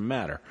it doesn't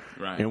matter.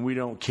 Right. And we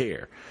don't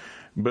care.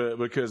 But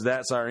because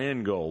that's our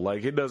end goal.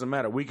 Like, it doesn't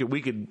matter. We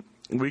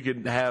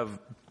could have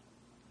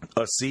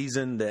a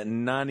season that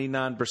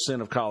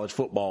 99% of college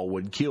football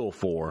would kill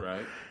for.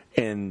 Right.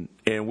 And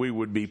we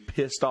would be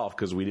pissed off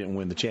because we didn't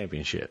win the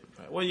championship.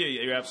 Well,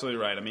 you're absolutely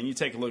right. I mean, you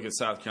take a look at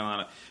South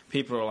Carolina.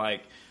 People are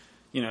like,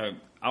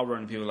 I'll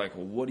run to people like,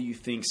 well, what do you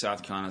think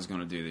South Carolina is going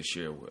to do this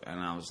year? And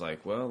I was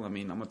like, well, I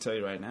mean, I'm going to tell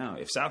you right now,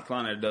 if South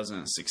Carolina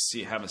doesn't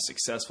have a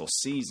successful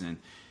season,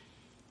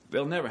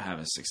 they'll never have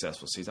a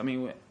successful season. I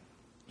mean,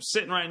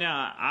 sitting right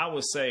now, I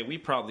would say we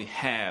probably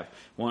have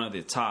one of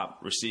the top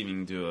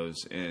receiving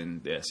duos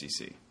in the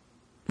SEC.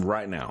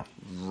 Right now.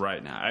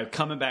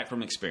 Coming back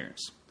from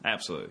experience.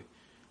 Absolutely.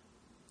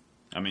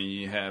 I mean,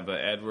 you have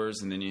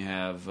Edwards, and then you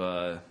have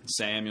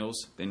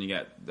Samuels. Then you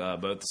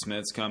got both the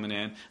Smiths coming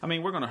in. I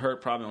mean, we're going to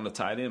hurt probably on the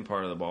tight end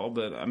part of the ball.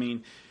 But, I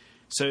mean,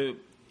 so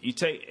you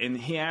take – and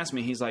he asked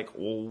me, he's like,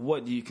 well,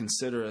 what do you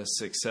consider a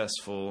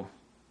successful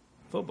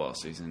football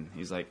season?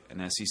 He's like,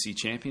 an SEC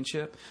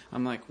championship?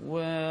 I'm like,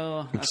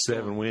 well –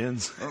 7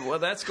 wins. Well,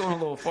 that's going a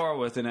little far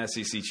with an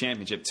SEC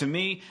championship. To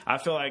me, I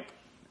feel like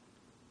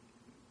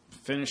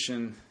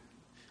finishing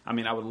 – I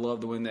mean, I would love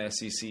to win the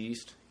SEC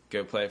East.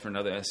 Go play for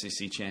another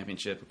SEC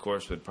championship. Of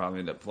course, would probably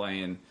end up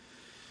playing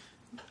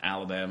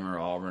Alabama or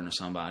Auburn or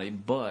somebody.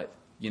 But,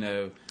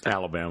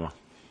 Alabama.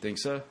 Think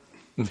so?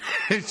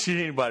 She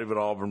ain't anybody but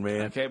Auburn,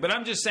 man. Okay, but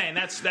I'm just saying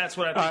that's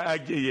what I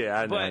think.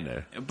 I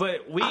know.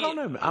 But I don't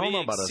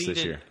know about us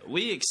this year.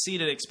 We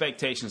exceeded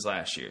expectations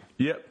last year.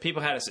 Yep.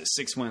 People had us at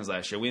 6 wins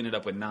last year. We ended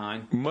up with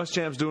 9.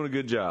 Muschamp's doing a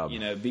good job.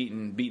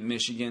 Beating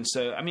Michigan.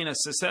 So, I mean, a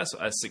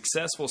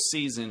successful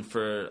season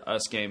for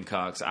us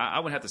Gamecocks. I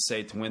would have to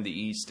say to win the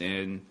East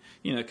and,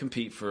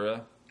 compete for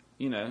a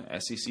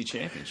SEC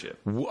championship.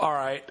 All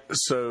right.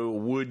 So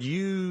would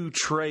you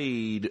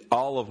trade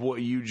all of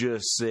what you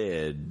just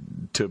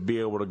said to be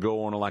able to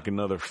go on like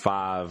another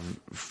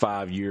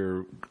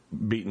five-year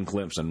beating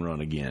Clemson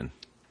run again?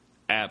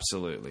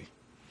 Absolutely.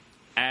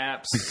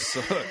 Let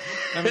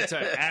me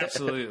tell you,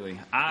 absolutely.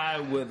 I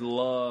would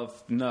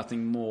love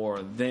nothing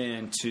more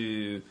than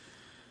to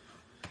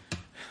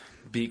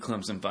beat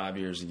Clemson 5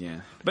 years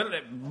again. But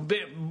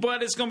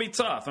it's going to be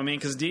tough. I mean,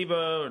 because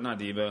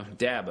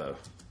Dabo.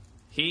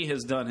 He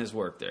has done his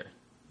work there.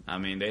 I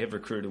mean, they have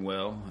recruited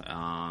well.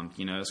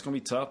 It's going to be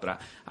tough,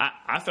 but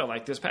I felt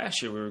like this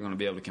past year we were going to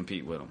be able to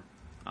compete with them.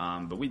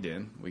 But we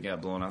didn't. We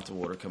got blown out the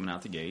water coming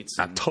out the gates.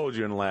 I told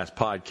you in the last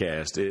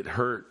podcast, it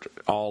hurt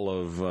all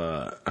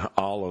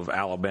of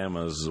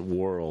Alabama's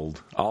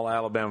world. All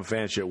Alabama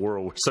fanship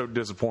world was so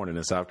disappointed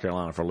in South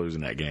Carolina for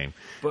losing that game.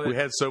 But we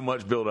had so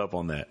much build up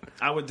on that.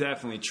 I would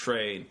definitely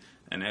trade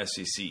an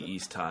SEC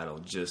East title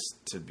just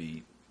to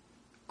beat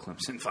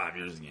Clemson 5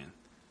 years again.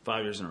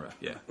 5 years in a row,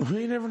 yeah.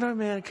 You never know,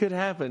 man. It could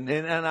happen.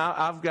 And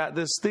I've got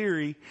this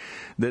theory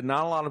that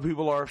not a lot of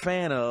people are a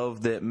fan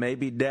of, that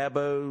maybe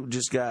Dabo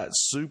just got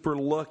super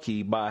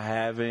lucky by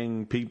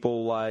having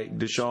people like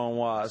Deshaun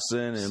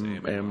Watson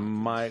and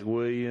Mike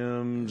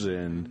Williams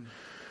and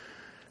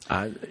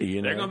they're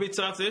going to be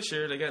tough this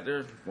year. They got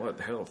their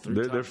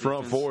their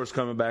front four is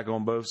coming back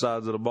on both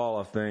sides of the ball,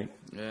 I think.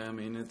 Yeah, I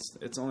mean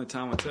it's only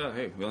time will tell.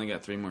 Hey, we only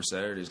got 3 more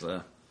Saturdays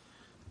left.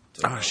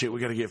 Oh, shit, we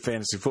got to get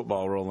fantasy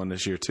football rolling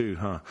this year, too,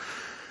 huh?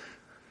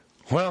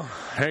 Well,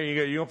 there you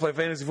go. You going to play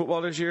fantasy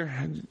football this year?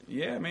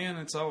 Yeah, man.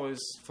 It's always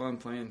fun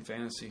playing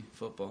fantasy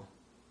football.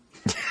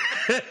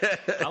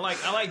 I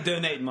like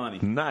donating money.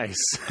 Nice.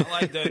 I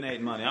like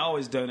donating money. I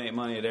always donate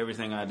money at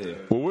everything I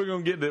do. Well, we're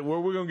gonna get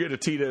the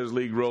Tito's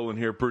League rolling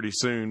here pretty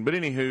soon. But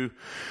anywho,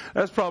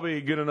 that's probably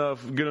a good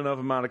enough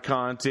amount of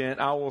content.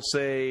 I will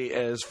say,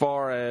 as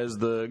far as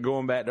the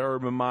going back to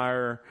Urban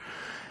Meyer,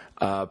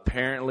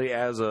 apparently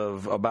as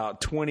of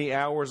about 20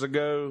 hours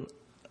ago,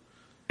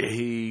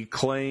 he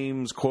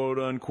claims, quote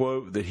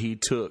unquote, that he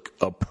took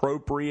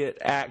appropriate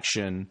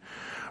action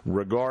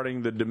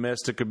regarding the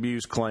domestic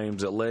abuse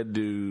claims that led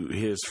to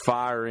his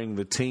firing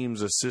the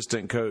team's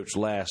assistant coach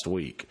last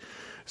week.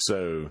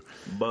 So,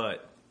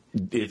 but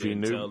if you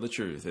knew, tell the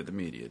truth at the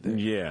media,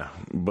 yeah,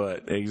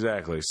 but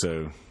exactly.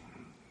 So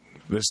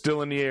it's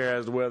still in the air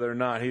as to whether or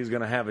not he's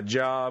going to have a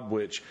job,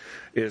 which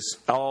is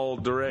all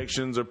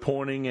directions are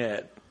pointing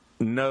at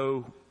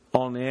no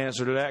on the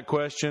answer to that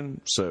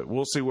question. So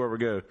we'll see where we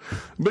go.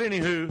 But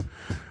anywho,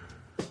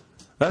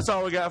 that's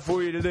all we got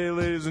for you today,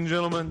 ladies and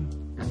gentlemen.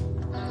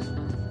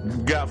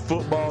 Got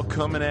football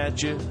coming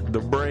at you. The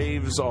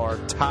Braves are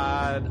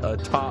tied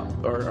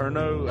atop,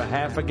 a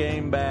half a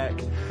game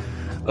back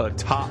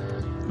atop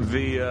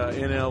the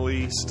NL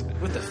East.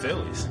 With the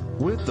Phillies.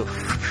 With the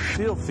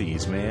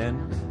Filthies,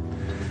 man.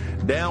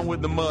 Down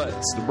with the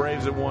Mutts. The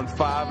Braves have won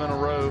 5 in a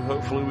row.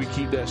 Hopefully we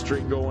keep that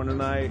streak going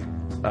tonight.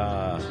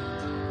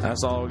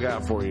 That's all we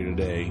got for you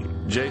today.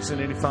 Jason,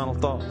 any final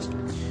thoughts?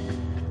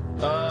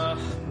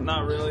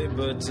 Not really,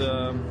 but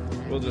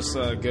we'll just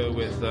go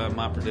with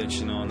my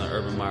prediction on the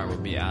Urban Meyer will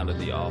be out of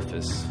the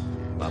office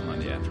by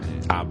Monday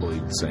afternoon. I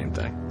believe the same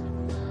thing.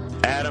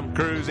 Adam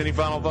Cruz, any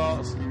final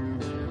thoughts?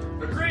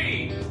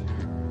 Agreed.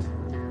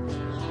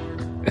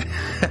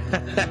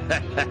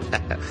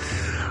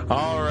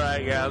 All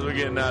right, guys, we're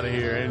getting out of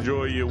here.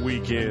 Enjoy your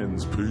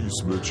weekends.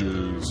 Peace,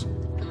 bitches.